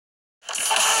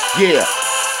Yeah,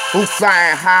 who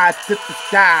flying high to the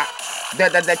sky?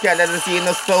 That can't let us see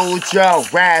no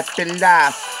Souljah, rapping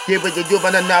live. Give it to you,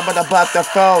 but the number about the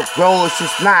phone,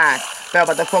 Ferocious lines. Fell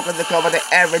by the focus to cover the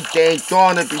everything,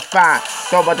 gonna be fine.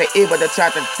 Don't bother evil to try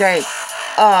to think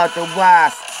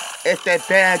otherwise. It's that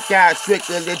bad guy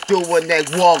strictly doing that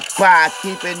walk by,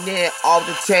 keeping it off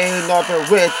the chain, off the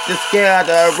wrist, the scale,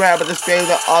 the rabbit, the straight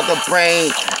of the brain.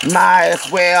 Might as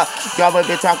well, y'all will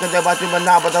be talking about you, but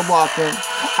not about the walking.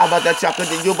 I'm about the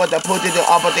chocolate to you, but the put it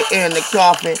up at the end of the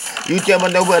coffin. You dealing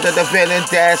with the feeling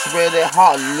that's really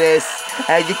heartless.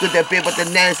 And you could have been with the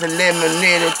next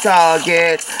eliminated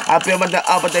target. I've been with the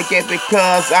upper the gate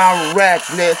because I'm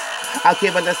reckless. I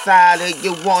keep on the side and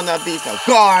you wanna be some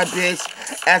garbage.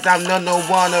 As I'm no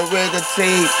one ready to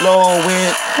take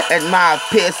flowing. And my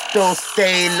pistol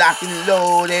stay locked and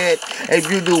loaded.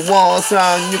 If you do want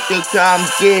some, you can come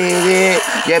get it.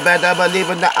 You better believe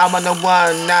it that I'm on the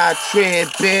one not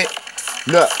tripping.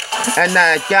 Look, and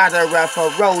I gotta rap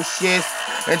Ferocious.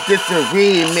 And this a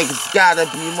remix, gotta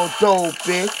be more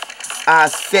dopest. I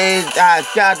said I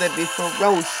gotta be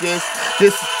ferocious.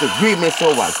 This is the remix,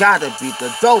 so I gotta be the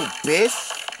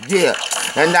dopest. Yeah,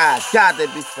 and I gotta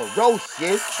be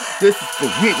ferocious. This is the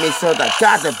remix, so I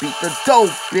gotta be the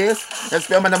dopest. And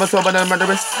spell my number, so my number,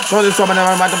 don't so my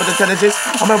number, with the intelligence.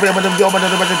 I'm gonna be able to go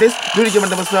with this. Do the give my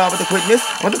number, with the quickness.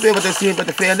 Want to be able to see with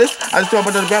the fairness. I just throw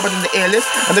my number, in the airless.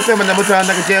 And the film my number, like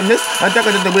a gymnast. I'm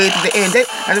talking in the way to the end it.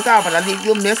 And it's out, but I leave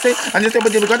you missing. And just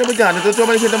what you're gonna be done. There's so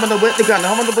many people with the gun.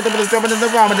 I'm gonna put them in the trouble in the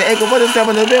rhyme, and the echo, what is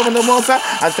seven, the real, and the monster.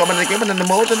 I saw my game in the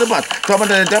mold of the bus. Saw my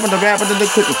the devil, the rap, and the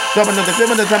cookie. Saw my the film,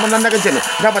 and the time, and like a gymnast.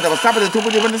 Now, but I was stopping the two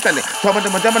with you understanding. Saw my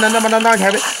the devil, and the number, and the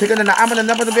habit. Taking the arm, and the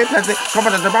number, the big plastic. Come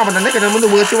on, the bomb, and the naked, and the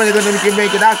woods. So when you're gonna make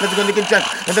it out, because you're gonna get judged.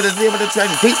 And then the deal with the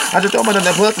treasure deep. I just told my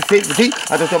the bus to take the deep.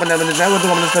 I just told my the devil, the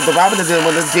woman, the robber, the deal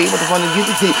with the G, with the fun of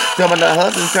UPT. So my the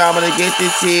husband, trying to get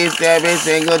this cheese every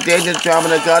single day. Just trying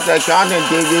to cut the content.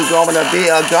 Did you go to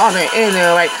be a goner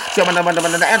anyway? So my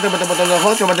the anthem, with the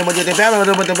host, with the family,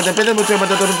 with the business, with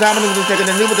the family, with the second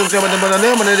and new, with the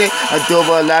a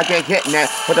double like a kidnap.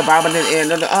 With the Bible in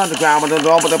the underground, with the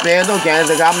door, with the band, no gangs.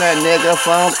 I'm that nigga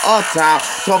from uptown.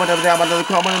 So my the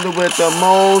coming with the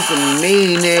most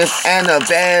meanest and the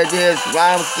baddest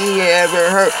rhymes he ever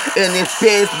heard in this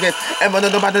business. And when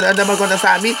nobody never gonna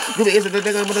sign me, you be instant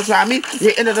they're gonna try me.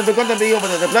 You end up gonna be over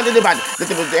the blood in the body. The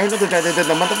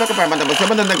motherfucker,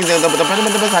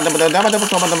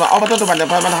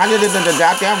 the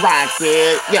goddamn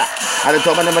rocket. Yeah. I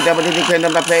told my number devil didn't claim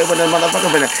them to play with the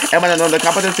motherfucker. And when I know the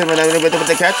competition with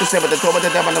the catch yourself, but the told the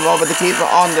devil over the keeper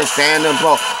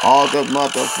understandable. All the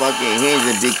motherfucking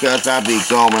hinges because I be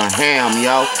going ham,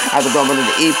 yo. I was going to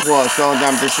the E-port, so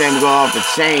I'm just saying go off the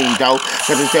chain, though.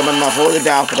 Cause it's still enough hold it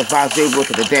down for the 5-0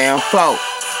 to the damn foe.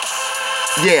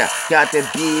 Yeah, got to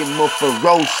be more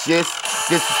ferocious.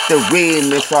 This is the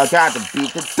remix, so I got to be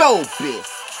the dopest.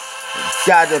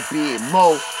 Gotta be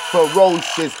more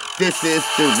ferocious. This is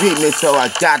the remix, so I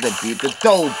gotta be the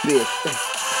dopest.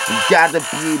 Gotta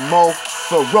be more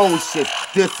ferocious.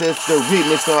 This is the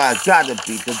remix, so I gotta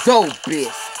be the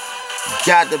dopest.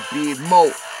 Gotta be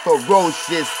more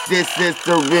ferocious. This is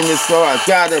the remix, so I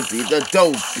gotta be the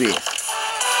dopest.